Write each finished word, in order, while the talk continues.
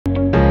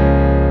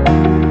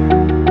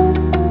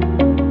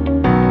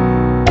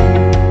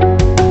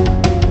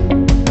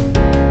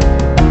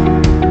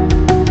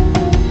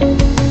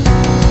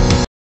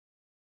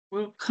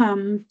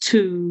Welcome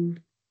to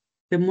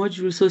the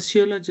module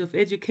Sociology of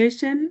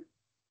Education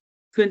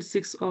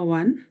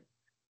 2601.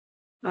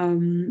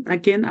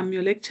 Again, I'm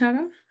your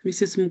lecturer,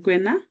 Mrs.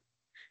 Mokoena,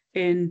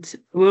 and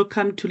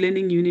welcome to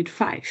Learning Unit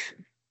 5.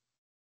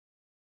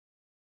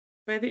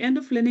 By the end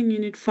of Learning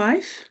Unit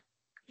 5,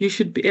 you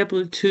should be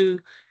able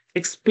to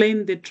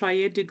explain the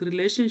triadic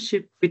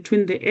relationship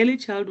between the early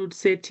childhood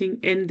setting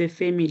and the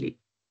family.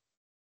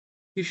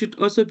 You should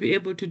also be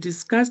able to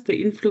discuss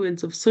the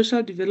influence of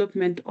social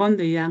development on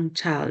the young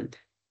child.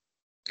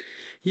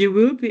 You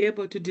will be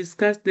able to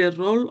discuss the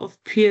role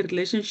of peer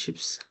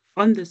relationships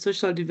on the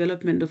social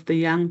development of the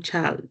young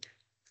child.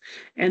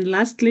 And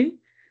lastly,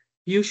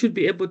 you should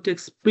be able to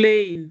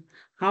explain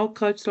how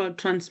cultural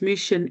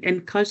transmission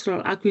and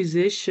cultural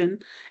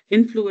acquisition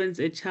influence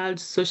a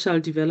child's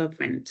social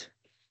development.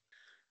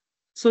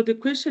 So the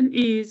question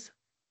is,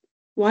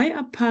 why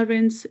are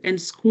parents and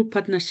school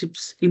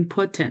partnerships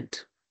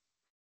important?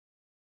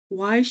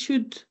 Why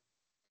should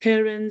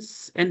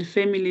parents and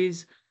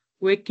families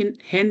work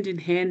hand in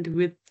hand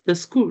with the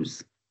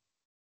schools?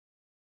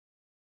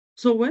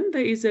 So when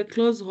there is a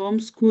close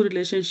home-school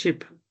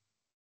relationship,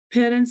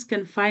 parents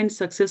can find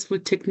successful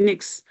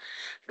techniques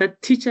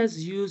that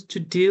teachers use to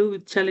deal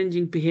with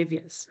challenging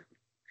behaviors.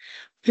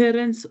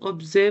 Parents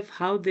observe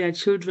how their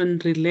children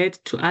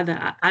relate to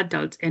other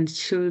adults and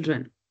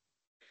children.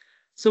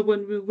 So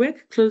when we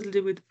work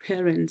closely with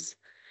parents,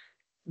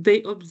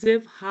 they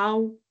observe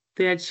how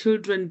their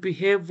children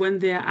behave when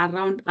they are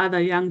around other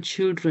young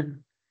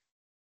children.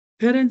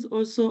 Parents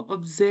also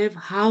observe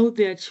how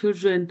their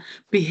children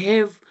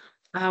behave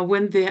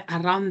when they're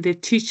around their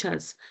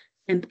teachers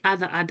and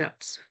other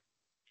adults.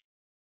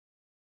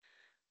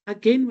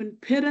 Again, when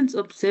parents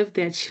observe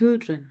their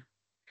children,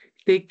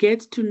 they get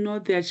to know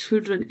their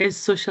children as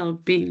social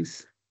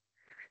beings.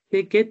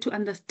 They get to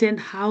understand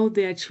how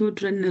their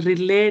children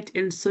relate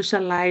and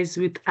socialize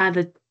with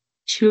other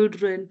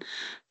children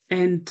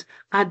and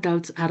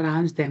adults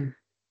around them.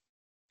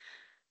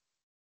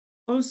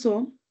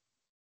 Also,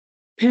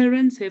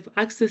 parents have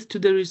access to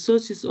the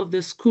resources of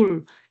the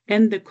school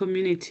and the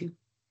community,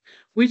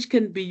 which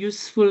can be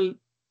useful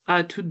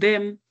to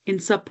them in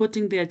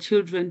supporting their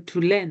children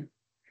to learn,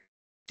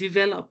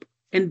 develop,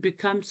 and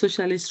become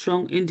socially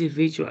strong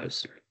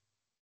individuals.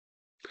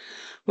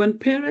 When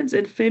parents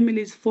and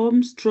families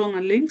form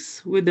stronger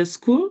links with the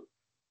school,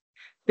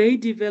 they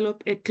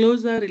develop a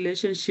closer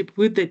relationship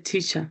with the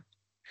teacher,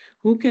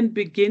 who can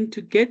begin to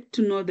get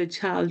to know the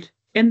child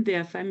and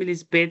their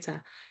families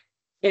better,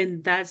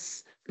 and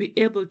thus be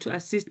able to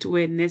assist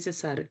where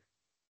necessary.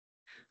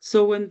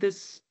 So when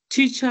this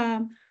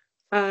teacher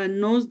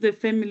knows the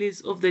families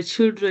of the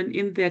children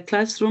in their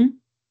classroom,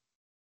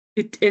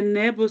 it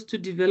enables to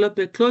develop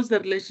a closer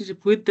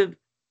relationship with the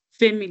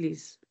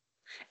families,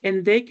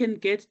 and they can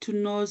get to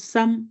know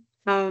some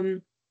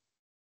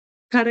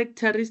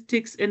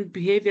characteristics and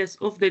behaviors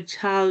of the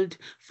child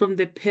from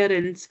the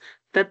parents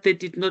that they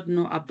did not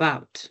know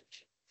about.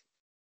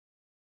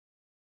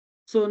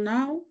 So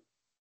now,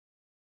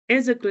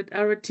 as a grade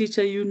R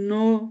teacher, you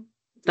know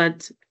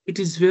that it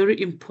is very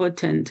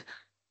important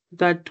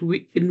that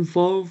we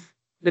involve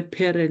the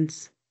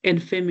parents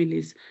and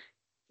families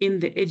in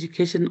the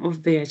education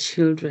of their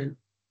children.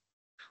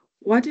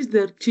 What is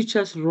the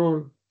teacher's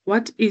role?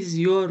 What is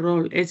your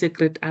role as a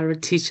grade R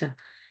teacher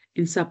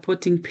in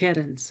supporting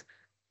parents?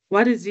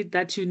 What is it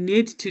that you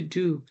need to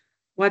do?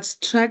 What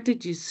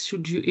strategies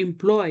should you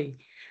employ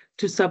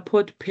to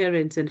support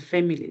parents and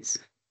families?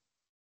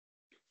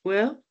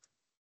 Well,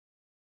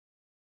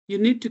 you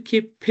need to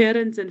keep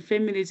parents and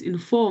families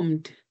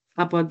informed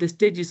about the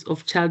stages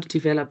of child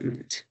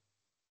development.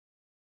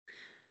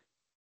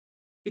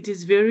 It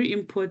is very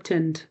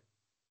important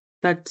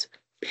that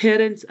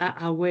parents are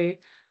aware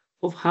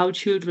of how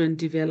children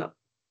develop.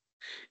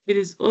 It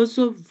is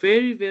also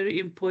very, very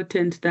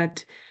important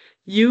that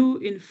you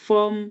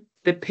inform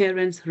the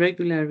parents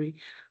regularly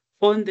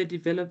on the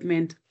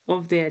development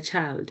of their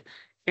child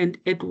and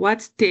at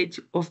what stage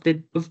of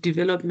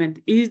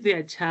development is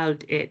their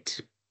child at.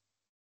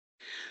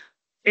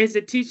 As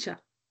a teacher,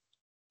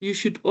 you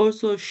should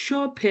also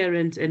show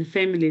parents and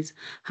families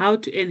how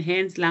to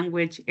enhance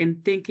language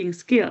and thinking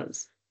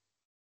skills.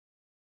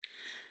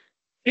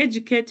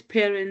 Educate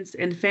parents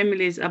and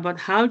families about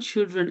how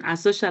children are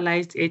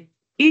socialized at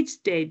each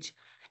stage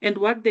and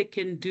what they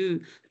can do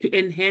to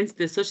enhance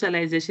the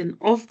socialization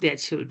of their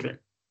children.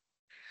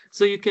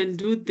 So you can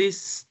do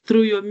this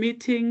through your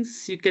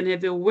meetings. You can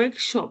have a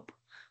workshop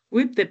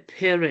with the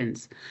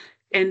parents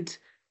and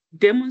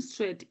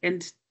demonstrate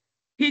and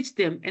teach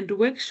them and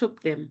workshop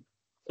them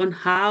on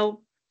how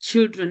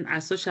children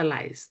are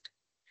socialized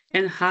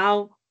and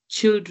how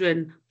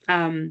children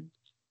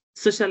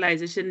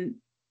socialization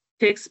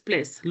takes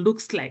place,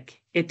 looks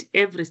like at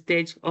every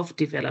stage of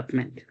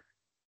development.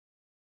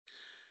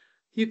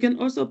 You can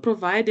also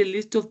provide a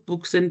list of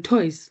books and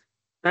toys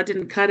that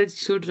encourage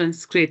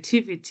children's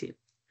creativity,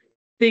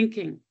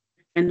 thinking,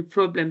 and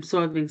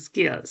problem-solving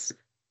skills.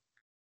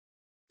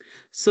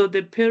 So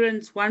the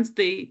parents, once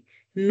they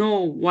know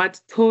what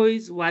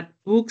toys, what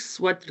books,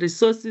 what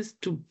resources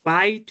to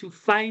buy, to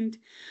find,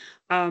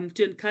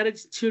 to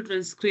encourage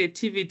children's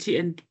creativity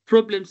and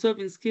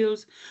problem-solving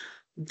skills,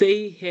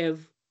 they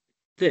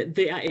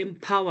are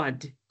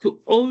empowered to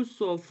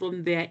also,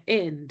 from their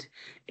end,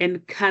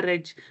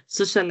 encourage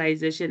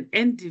socialization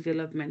and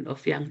development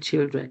of young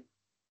children.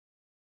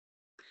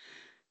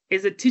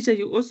 As a teacher,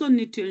 you also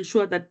need to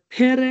ensure that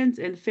parents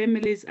and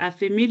families are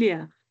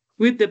familiar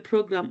with the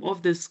program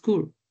of the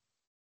school,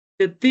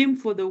 the theme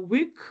for the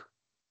week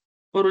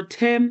or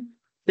term,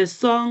 the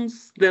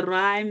songs, the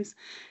rhymes,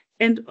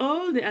 and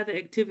all the other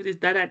activities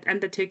that are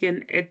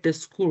undertaken at the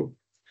school,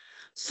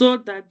 so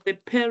that the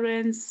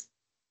parents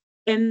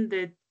and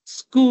the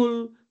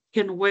school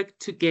can work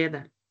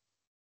together.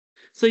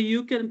 So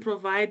you can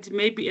provide,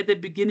 maybe at the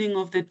beginning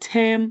of the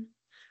term,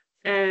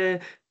 uh,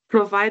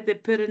 provide the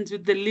parents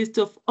with the list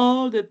of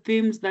all the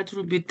themes that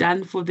will be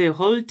done for the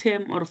whole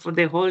term or for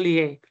the whole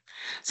year,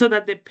 so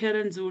that the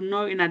parents will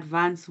know in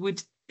advance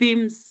which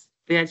themes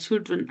their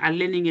children are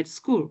learning at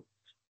school.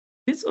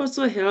 This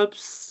also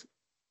helps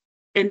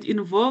and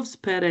involves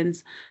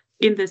parents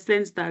in the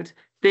sense that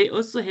they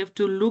also have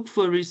to look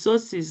for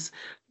resources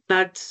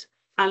that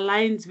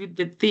aligns with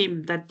the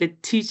theme that the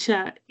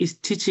teacher is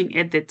teaching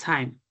at the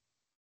time.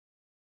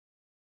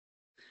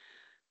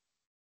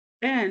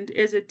 And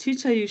as a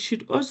teacher, you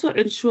should also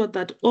ensure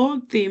that all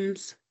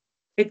themes,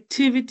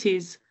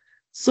 activities,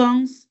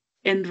 songs,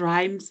 and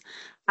rhymes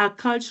are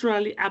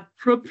culturally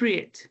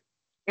appropriate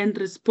and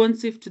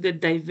responsive to the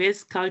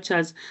diverse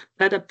cultures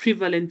that are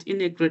prevalent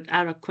in a Great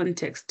Ara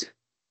context.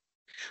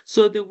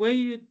 So the way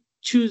you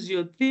choose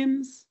your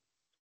themes,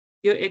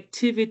 your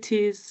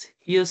activities,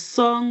 your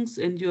songs,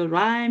 and your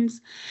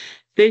rhymes,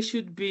 they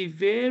should be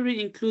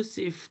very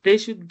inclusive. They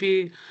should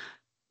be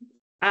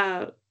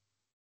uh,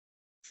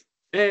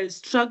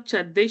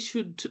 structured. They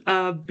should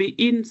be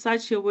in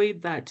such a way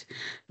that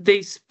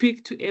they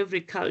speak to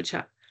every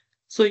culture.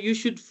 So you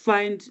should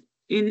find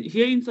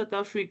here in South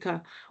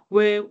Africa,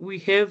 where we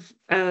have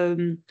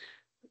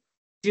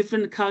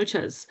different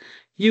cultures,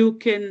 you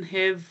can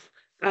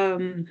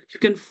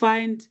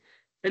find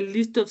a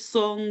list of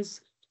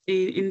songs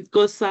in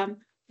Xhosa,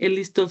 a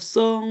list of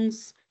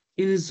songs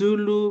in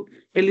Zulu,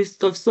 a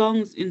list of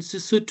songs in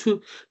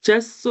Sesotho,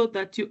 just so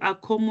that you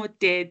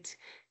accommodate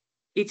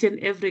each and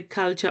every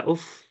culture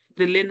of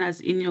the learners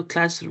in your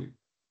classroom.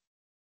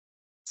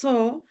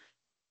 So,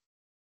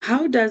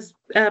 how does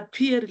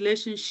peer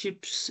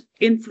relationships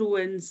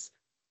influence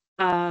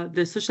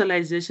the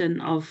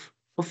socialization of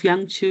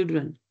young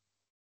children?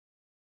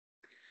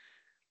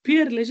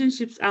 Peer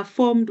relationships are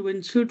formed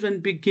when children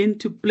begin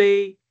to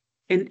play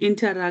and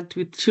interact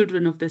with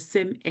children of the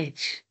same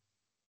age,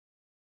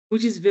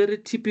 which is very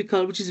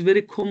typical, which is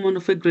very common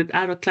of a grade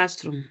R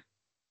classroom.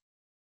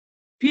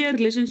 Peer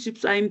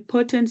relationships are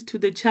important to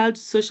the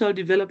child's social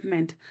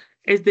development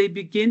as they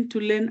begin to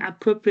learn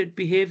appropriate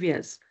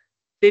behaviors.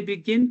 They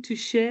begin to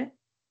share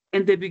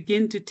and they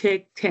begin to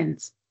take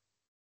turns.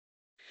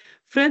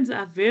 Friends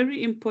are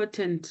very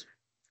important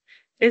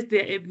as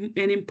they are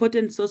an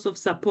important source of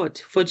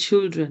support for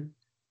children,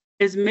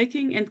 as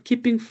making and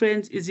keeping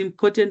friends is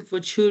important for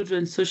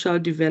children's social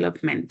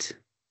development.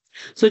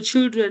 So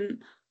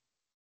children,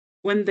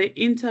 when they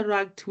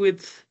interact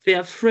with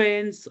their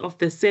friends of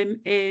the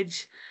same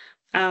age,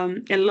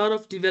 a lot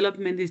of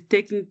development is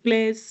taking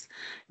place.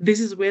 This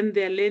is when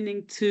they're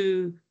learning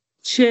to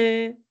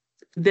share,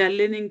 they're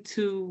learning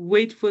to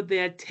wait for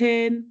their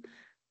turn,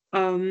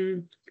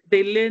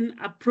 they learn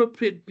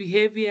appropriate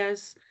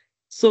behaviors.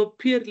 So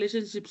peer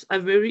relationships are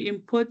very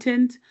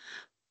important.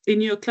 In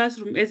your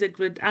classroom as a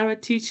grade R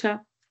teacher,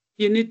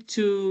 you need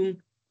to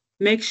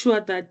make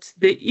sure that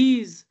there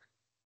is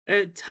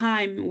a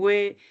time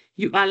where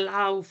you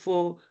allow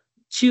for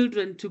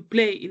children to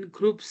play in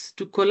groups,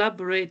 to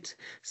collaborate,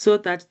 so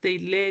that they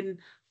learn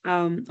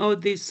all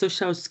these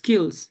social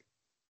skills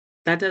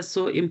that are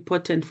so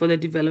important for the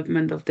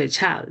development of the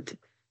child.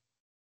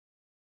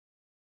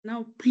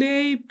 Now,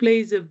 play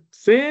plays a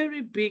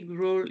very big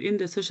role in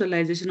the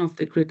socialization of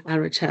the grade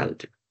R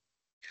child.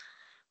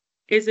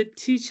 As a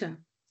teacher,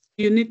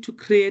 you need to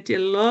create a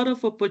lot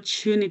of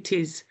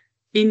opportunities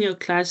in your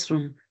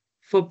classroom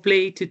for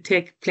play to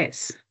take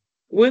place.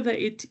 Whether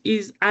it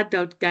is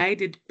adult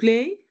guided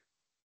play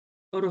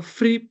or a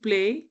free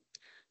play,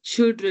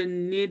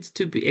 children need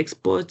to be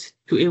exposed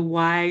to a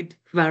wide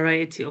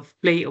variety of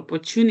play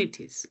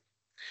opportunities,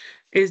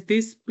 as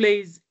this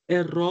plays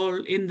a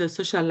role in the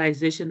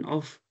socialization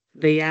of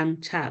the young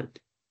child.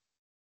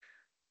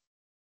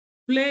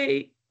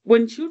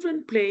 When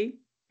children play,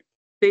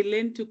 they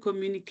learn to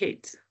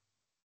communicate.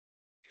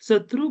 So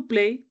through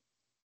play,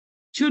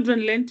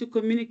 children learn to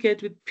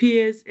communicate with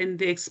peers and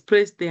they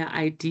express their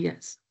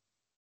ideas.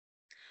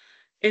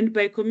 And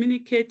by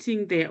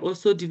communicating, they are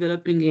also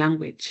developing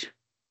language.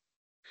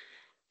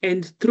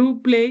 And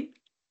through play,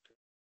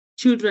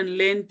 children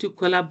learn to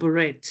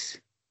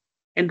collaborate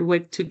and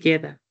work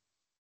together.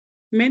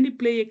 Many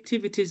play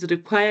activities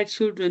require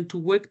children to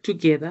work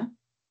together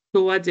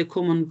towards a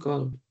common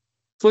goal,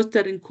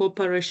 fostering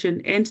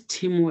cooperation and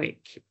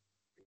teamwork,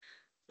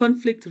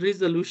 conflict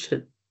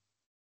resolution,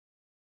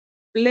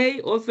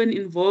 Play often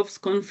involves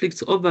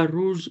conflicts over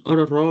rules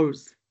or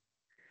roles.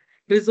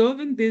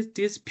 Resolving these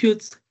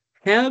disputes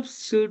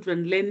helps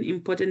children learn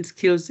important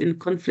skills in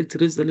conflict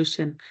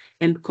resolution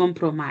and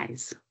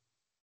compromise.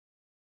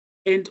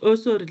 And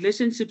also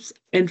relationships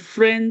and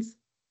friendships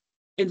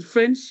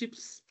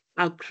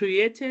are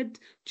created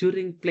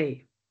during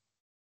play.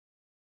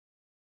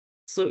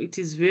 So it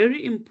is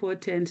very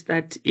important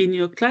that in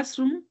your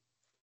classroom,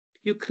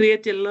 you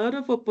create a lot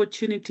of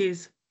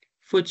opportunities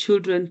for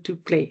children to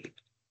play.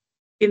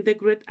 In the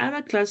grade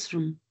R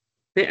classroom,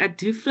 there are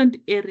different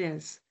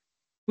areas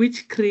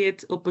which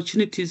create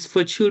opportunities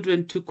for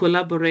children to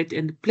collaborate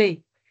and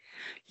play.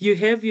 You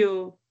have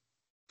your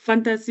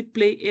fantasy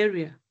play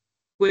area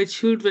where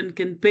children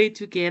can play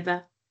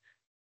together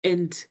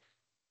and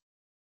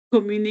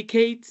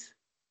communicate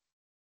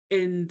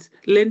and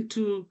learn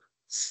to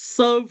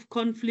solve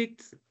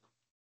conflicts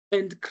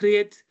and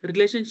create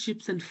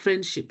relationships and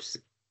friendships.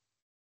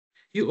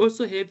 You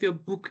also have your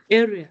book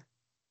area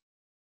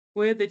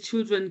where the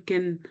children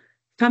can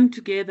come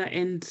together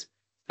and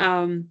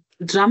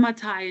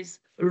dramatize,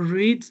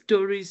 read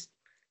stories,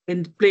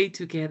 and play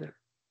together.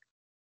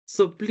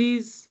 So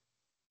please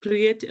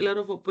create a lot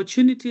of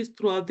opportunities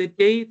throughout the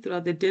day,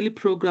 throughout the daily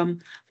program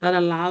that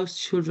allows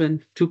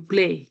children to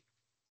play,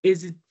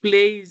 as it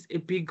plays a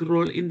big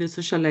role in the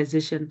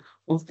socialization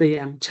of the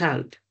young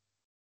child.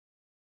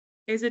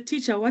 As a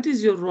teacher, what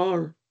is your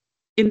role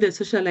in the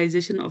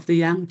socialization of the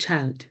young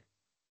child?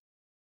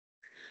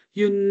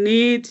 You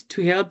need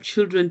to help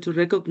children to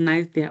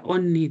recognize their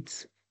own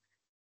needs.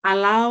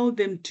 Allow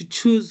them to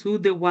choose who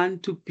they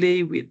want to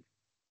play with.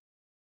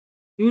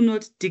 Do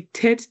not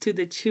dictate to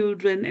the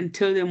children and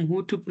tell them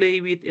who to play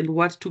with and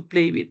what to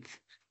play with.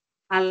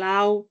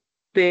 Allow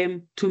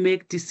them to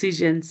make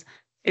decisions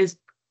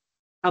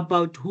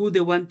about who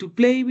they want to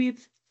play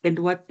with and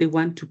what they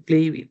want to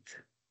play with.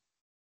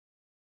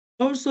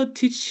 Also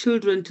teach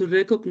children to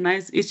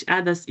recognize each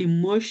other's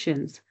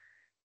emotions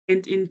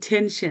and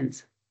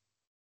intentions,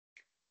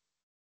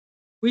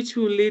 which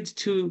will lead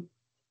to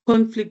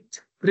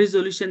conflict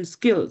resolution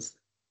skills.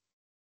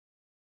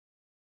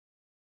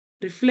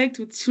 Reflect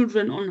with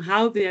children on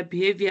how their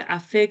behavior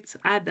affects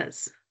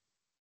others.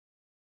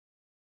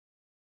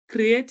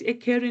 Create a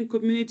caring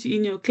community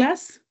in your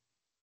class.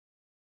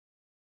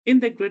 In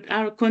the grade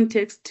R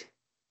context,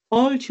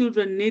 all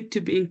children need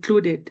to be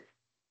included,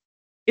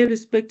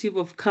 irrespective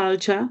of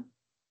culture,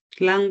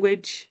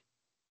 language,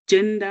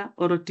 gender,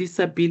 or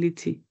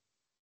disability.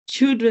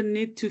 Children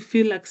need to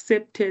feel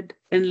accepted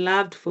and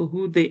loved for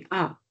who they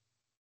are.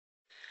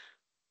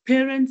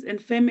 Parents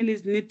and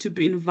families need to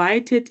be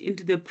invited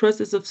into the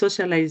process of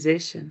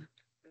socialization.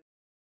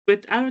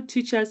 But our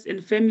teachers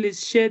and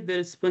families share the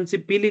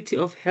responsibility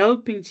of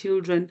helping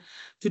children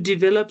to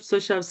develop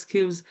social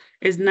skills,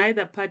 as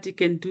neither party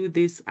can do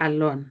this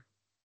alone.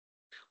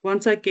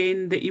 Once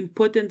again, the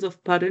importance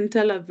of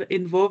parental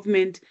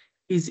involvement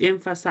is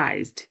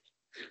emphasized.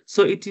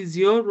 So it is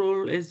your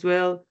role as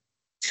well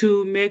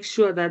to make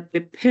sure that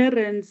the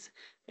parents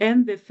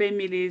and the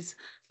families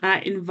are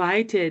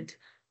invited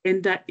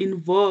and are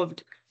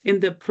involved in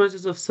the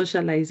process of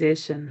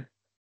socialization.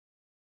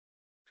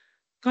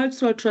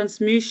 Cultural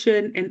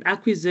transmission and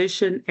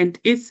acquisition and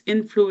its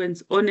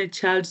influence on a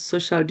child's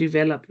social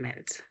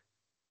development.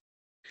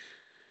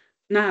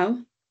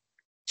 Now,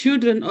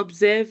 children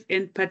observe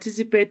and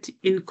participate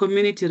in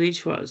community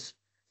rituals,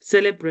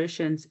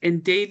 celebrations,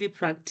 and daily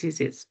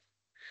practices,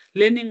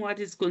 learning what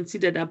is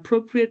considered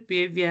appropriate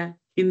behavior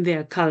in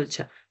their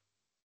culture.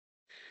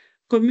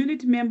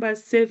 Community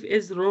members serve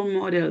as role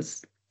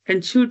models,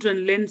 and children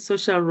learn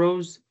social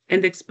roles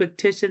and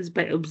expectations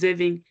by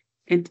observing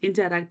and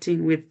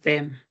interacting with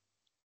them.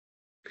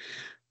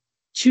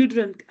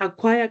 Children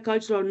acquire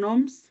cultural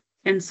norms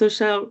and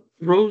social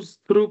roles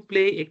through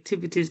play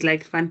activities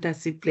like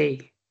fantasy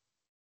play.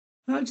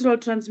 Cultural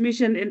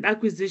transmission and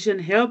acquisition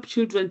help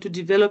children to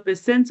develop a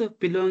sense of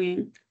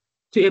belonging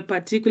to a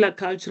particular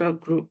cultural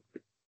group,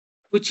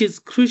 which is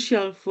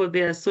crucial for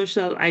their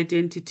social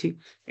identity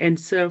and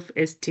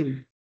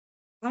self-esteem.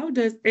 How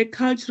does a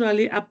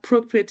culturally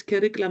appropriate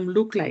curriculum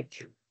look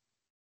like?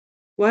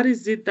 What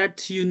is it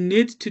that you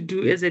need to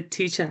do as a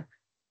teacher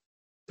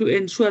to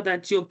ensure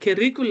that your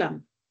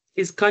curriculum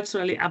is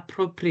culturally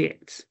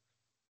appropriate?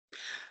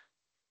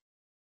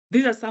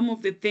 These are some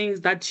of the things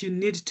that you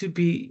need to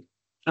be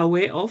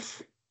aware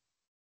of.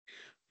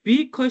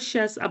 Be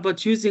cautious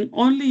about using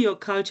only your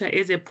culture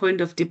as a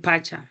point of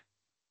departure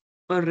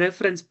or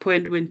reference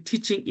point when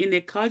teaching in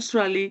a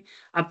culturally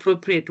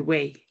appropriate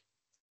way.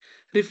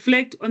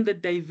 Reflect on the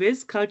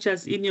diverse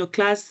cultures in your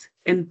class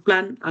and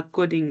plan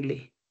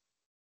accordingly.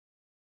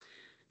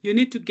 You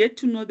need to get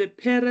to know the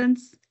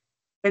parents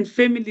and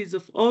families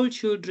of all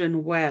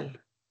children well.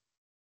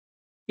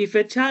 If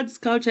a child's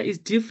culture is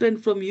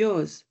different from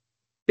yours,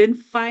 then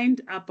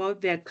find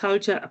about their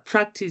culture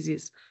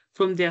practices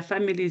from their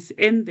families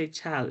and the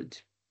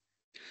child.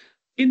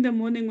 In the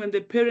morning when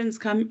the parents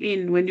come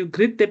in, when you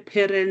greet the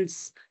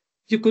parents,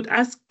 you could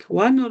ask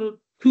one or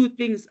two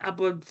things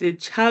about the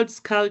child's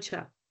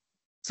culture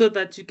so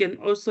that you can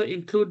also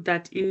include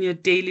that in your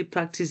daily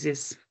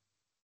practices.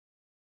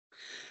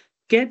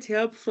 Get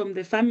help from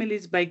the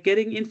families by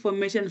getting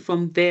information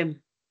from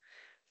them.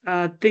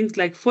 Things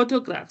like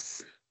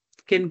photographs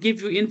can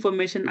give you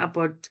information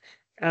about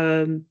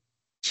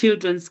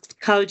children's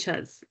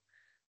cultures,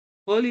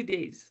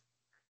 holidays,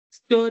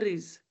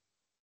 stories,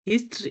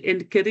 history,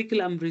 and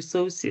curriculum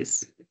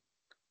resources.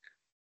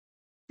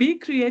 Be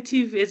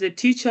creative as a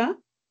teacher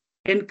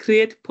and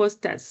create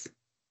posters,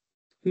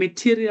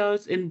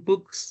 materials, and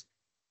books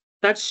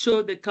that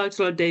show the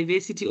cultural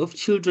diversity of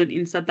children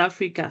in South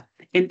Africa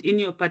and in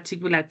your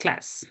particular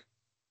class.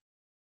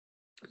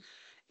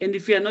 And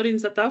if you are not in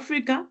South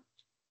Africa,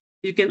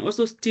 you can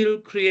also still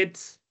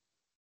create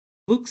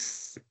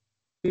books,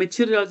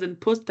 materials,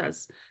 and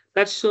posters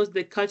that shows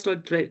the cultural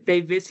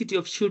diversity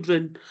of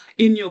children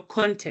in your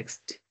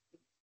context.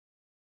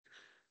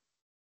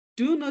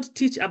 Do not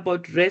teach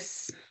about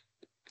race,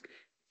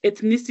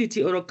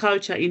 ethnicity, or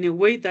culture in a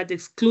way that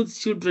excludes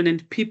children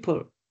and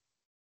people.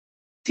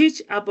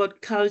 Teach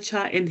about culture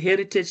and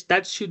heritage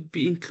that should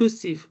be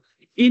inclusive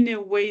in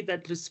a way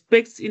that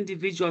respects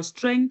individual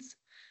strengths,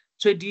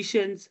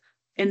 traditions,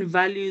 and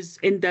values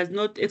and does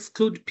not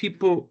exclude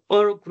people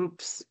or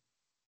groups.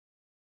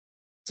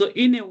 So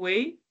in a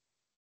way,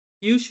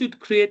 you should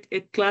create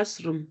a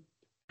classroom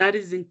that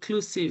is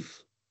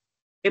inclusive,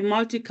 a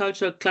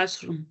multicultural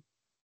classroom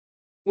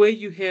where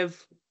you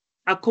have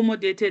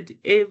accommodated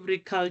every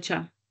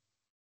culture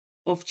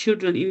of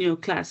children in your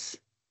class.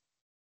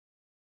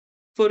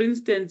 For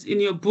instance,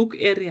 in your book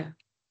area,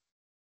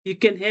 you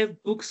can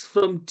have books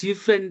from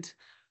different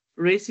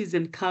races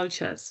and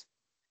cultures.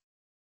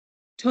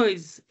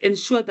 Toys,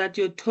 ensure that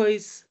your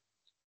toys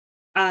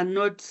are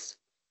not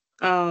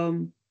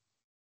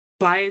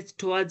biased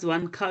towards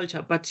one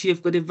culture, but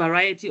you've got a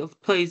variety of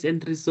toys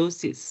and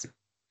resources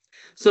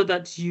so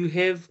that you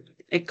have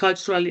a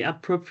culturally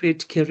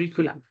appropriate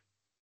curriculum.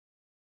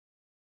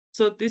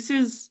 So this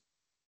is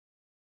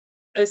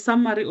a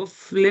summary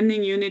of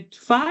Learning Unit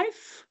 5.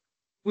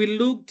 We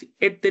looked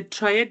at the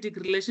triadic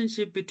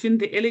relationship between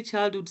the early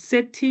childhood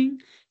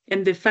setting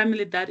and the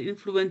family that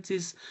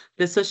influences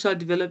the social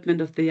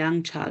development of the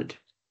young child.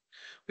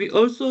 We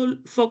also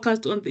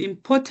focused on the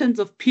importance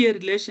of peer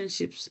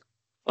relationships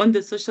on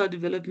the social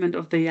development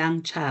of the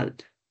young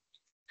child.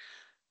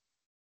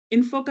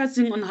 In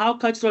focusing on how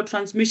cultural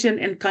transmission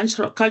and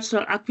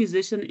cultural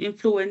acquisition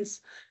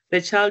influence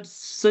the child's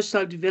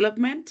social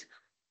development,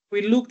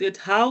 we looked at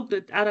how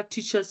Great Ara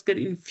teachers can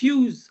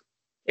infuse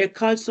a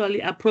culturally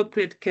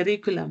appropriate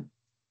curriculum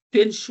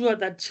to ensure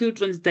that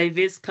children's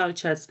diverse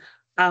cultures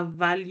are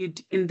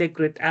valued in the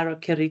Great Ara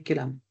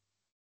curriculum.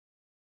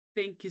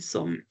 Thank you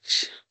so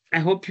much. I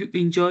hope you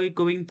enjoy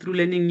going through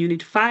Learning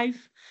Unit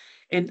 5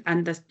 and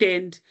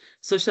understand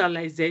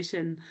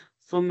socialization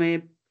from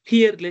a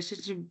peer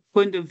relationship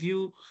point of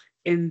view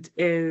and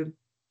a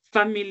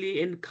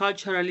family and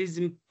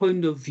culturalism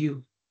point of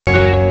view.